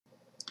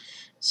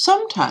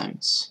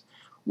Sometimes,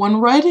 when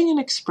writing an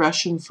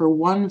expression for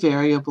one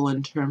variable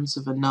in terms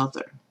of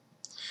another,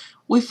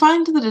 we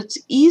find that it's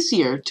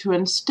easier to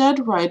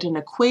instead write an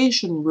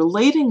equation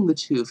relating the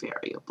two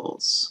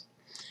variables,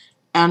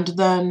 and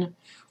then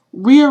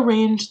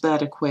rearrange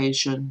that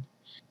equation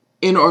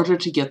in order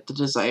to get the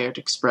desired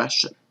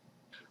expression.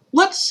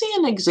 Let's see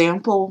an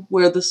example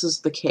where this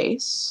is the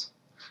case,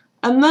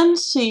 and then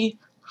see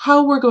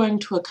how we're going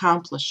to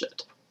accomplish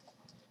it.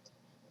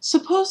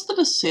 Suppose that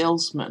a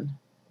salesman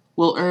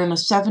will earn a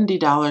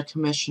 $70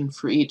 commission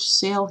for each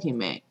sale he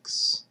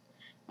makes,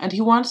 and he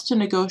wants to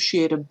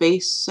negotiate a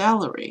base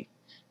salary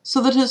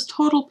so that his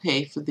total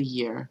pay for the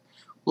year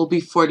will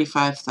be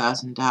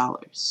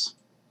 $45,000.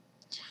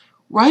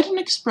 Write an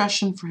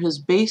expression for his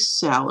base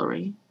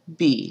salary,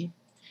 B,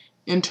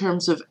 in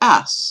terms of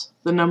S,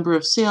 the number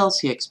of sales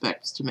he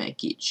expects to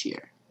make each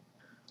year.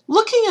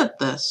 Looking at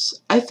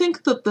this, I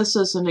think that this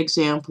is an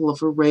example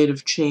of a rate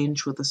of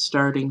change with a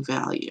starting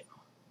value.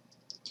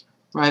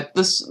 Right,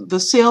 the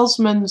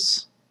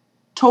salesman's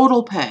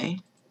total pay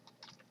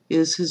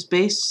is his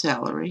base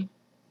salary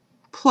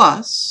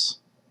plus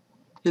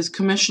his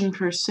commission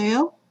per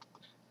sale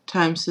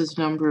times his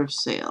number of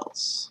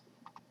sales.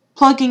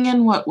 Plugging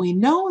in what we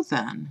know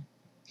then,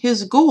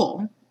 his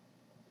goal,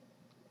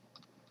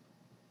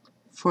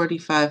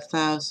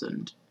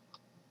 45,000,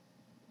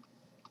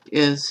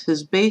 is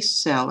his base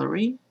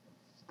salary,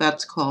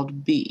 that's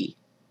called B,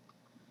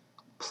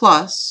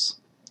 plus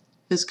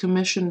his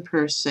commission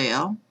per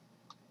sale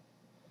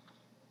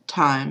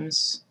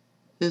times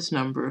his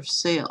number of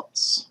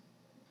sales.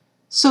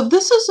 So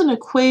this is an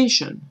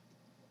equation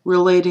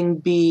relating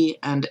B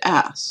and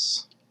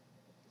S.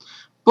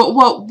 But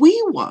what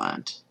we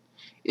want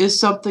is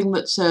something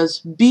that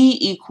says B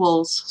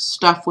equals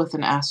stuff with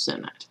an S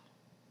in it.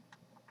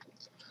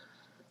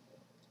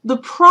 The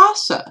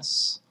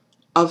process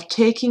of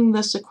taking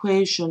this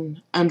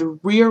equation and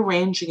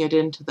rearranging it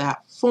into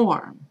that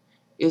form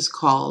is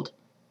called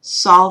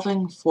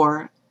solving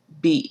for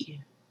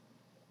B.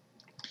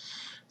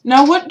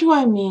 Now, what do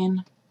I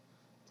mean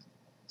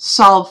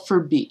solve for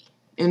B?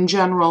 In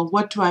general,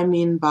 what do I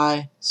mean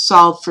by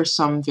solve for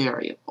some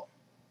variable?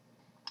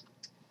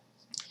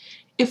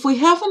 If we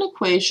have an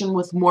equation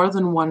with more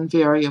than one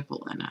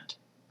variable in it,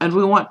 and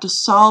we want to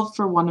solve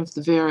for one of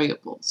the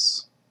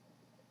variables,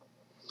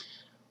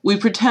 we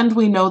pretend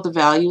we know the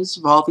values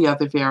of all the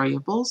other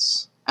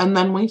variables, and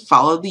then we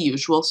follow the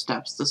usual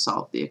steps to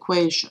solve the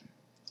equation.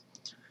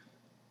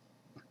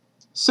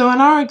 So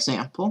in our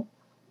example,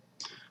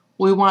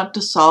 we want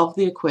to solve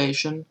the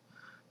equation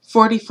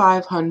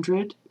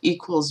 4,500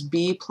 equals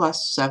B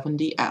plus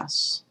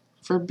 70S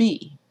for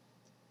B.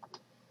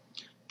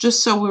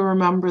 Just so we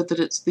remember that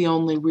it's the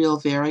only real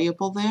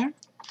variable there,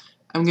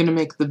 I'm going to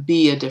make the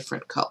B a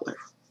different color.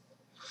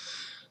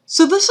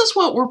 So this is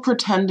what we're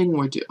pretending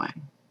we're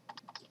doing.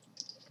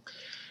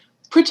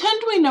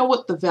 Pretend we know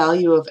what the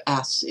value of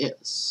S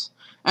is.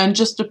 And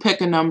just to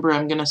pick a number,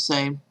 I'm going to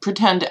say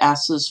pretend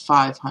S is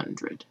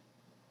 500.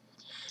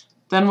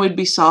 Then we'd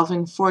be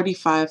solving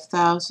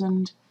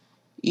 45,000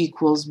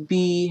 equals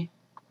B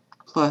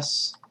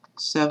plus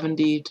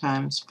 70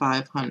 times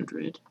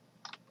 500.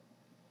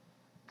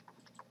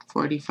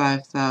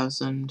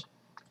 45,000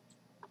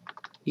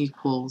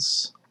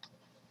 equals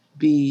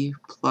B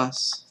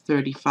plus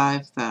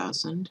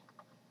 35,000.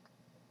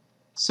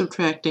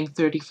 Subtracting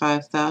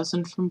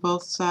 35,000 from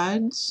both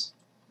sides,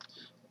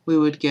 we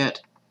would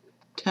get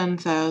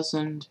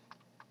 10,000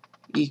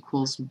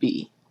 equals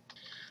B.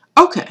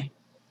 Okay.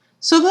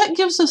 So that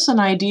gives us an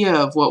idea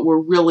of what we're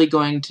really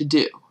going to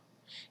do.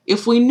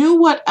 If we knew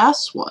what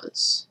S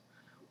was,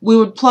 we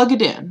would plug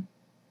it in,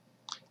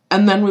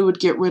 and then we would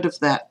get rid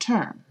of that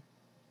term.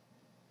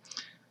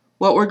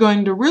 What we're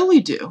going to really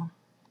do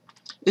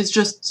is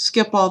just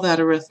skip all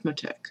that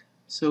arithmetic.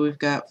 So we've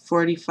got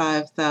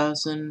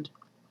 45,000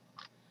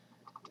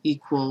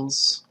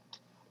 equals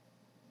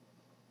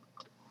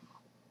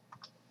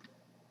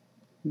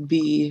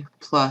B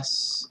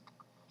plus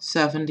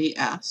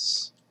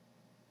 70S.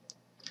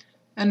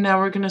 And now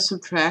we're going to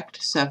subtract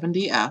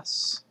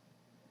 70S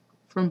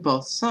from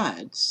both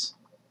sides.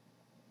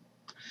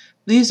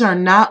 These are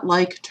not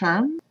like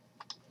terms,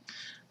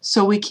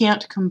 so we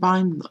can't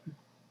combine them.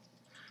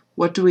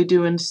 What do we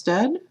do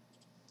instead?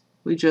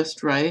 We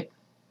just write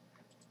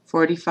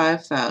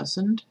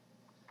 45,000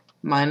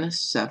 minus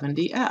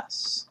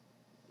 70S.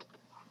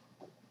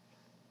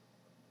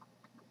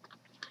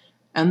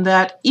 And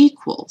that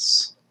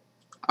equals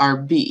our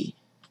B.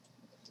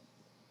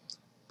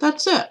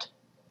 That's it.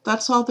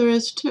 That's all there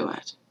is to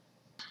it.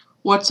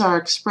 What's our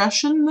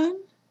expression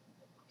then?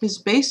 His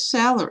base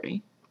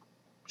salary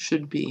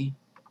should be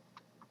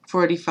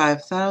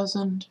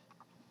 45,000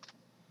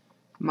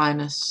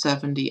 minus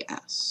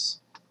 70S.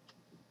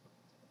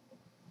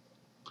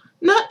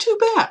 Not too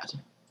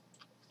bad.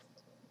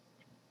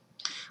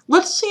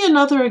 Let's see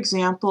another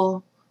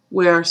example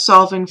where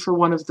solving for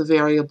one of the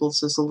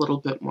variables is a little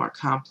bit more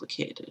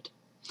complicated.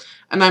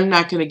 And I'm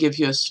not going to give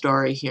you a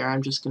story here,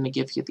 I'm just going to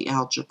give you the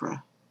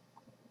algebra.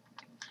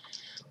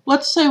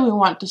 Let's say we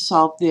want to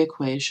solve the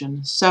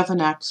equation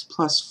 7x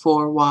plus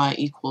 4y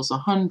equals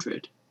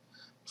 100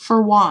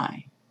 for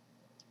y.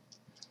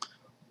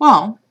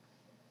 Well,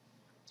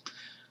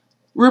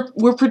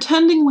 we're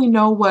pretending we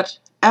know what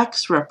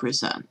x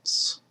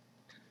represents,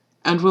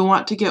 and we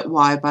want to get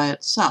y by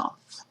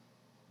itself.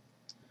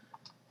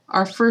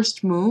 Our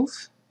first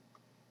move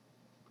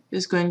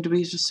is going to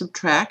be to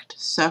subtract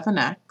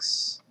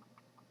 7x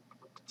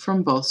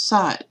from both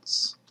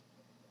sides.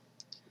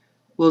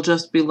 We'll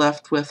just be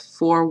left with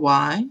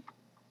 4y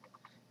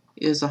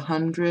is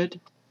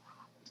 100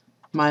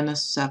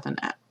 minus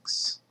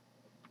 7x.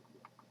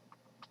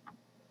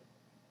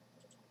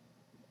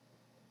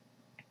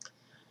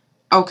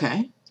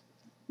 Okay,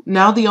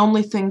 now the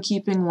only thing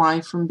keeping y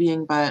from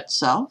being by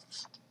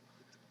itself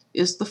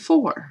is the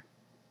 4.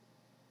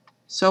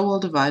 So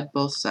we'll divide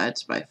both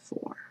sides by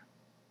 4.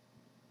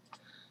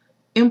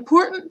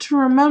 Important to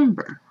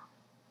remember,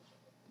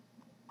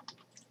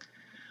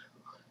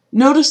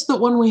 notice that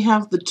when we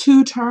have the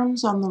two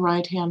terms on the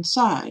right-hand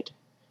side,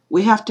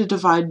 we have to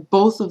divide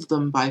both of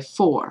them by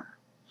 4.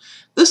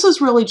 This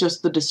is really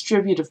just the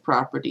distributive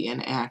property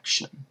in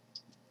action.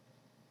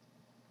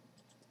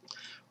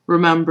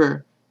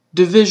 Remember,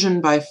 division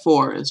by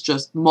 4 is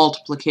just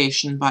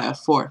multiplication by a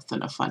fourth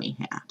in a funny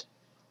hat.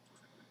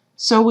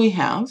 So we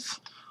have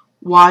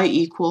y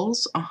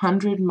equals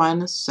 100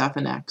 minus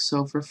 7x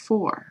over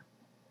 4.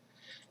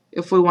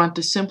 If we want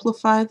to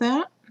simplify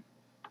that,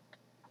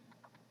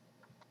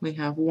 we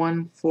have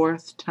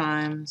 1/4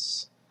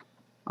 times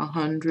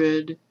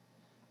 100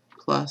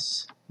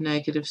 plus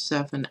negative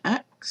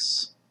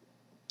 7x.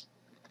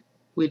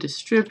 We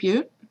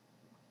distribute.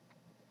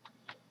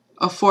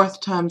 1/4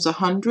 times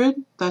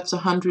 100, that's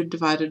 100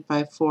 divided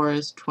by 4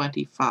 is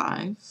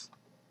 25.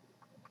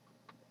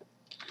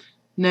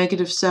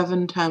 Negative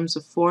 7 times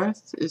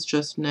 1/4 is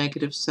just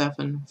negative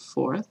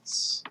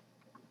 7/4.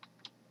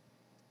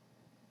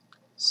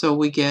 So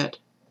we get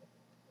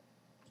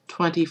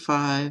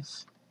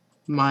 25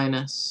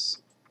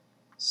 minus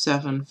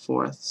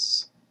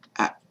 7/4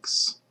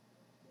 x.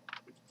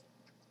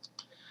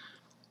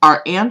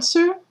 Our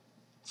answer,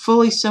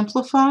 fully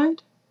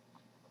simplified,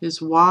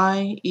 is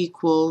y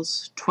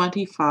equals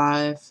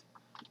 25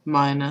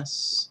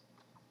 minus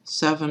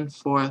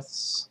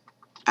 7/4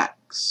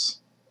 x.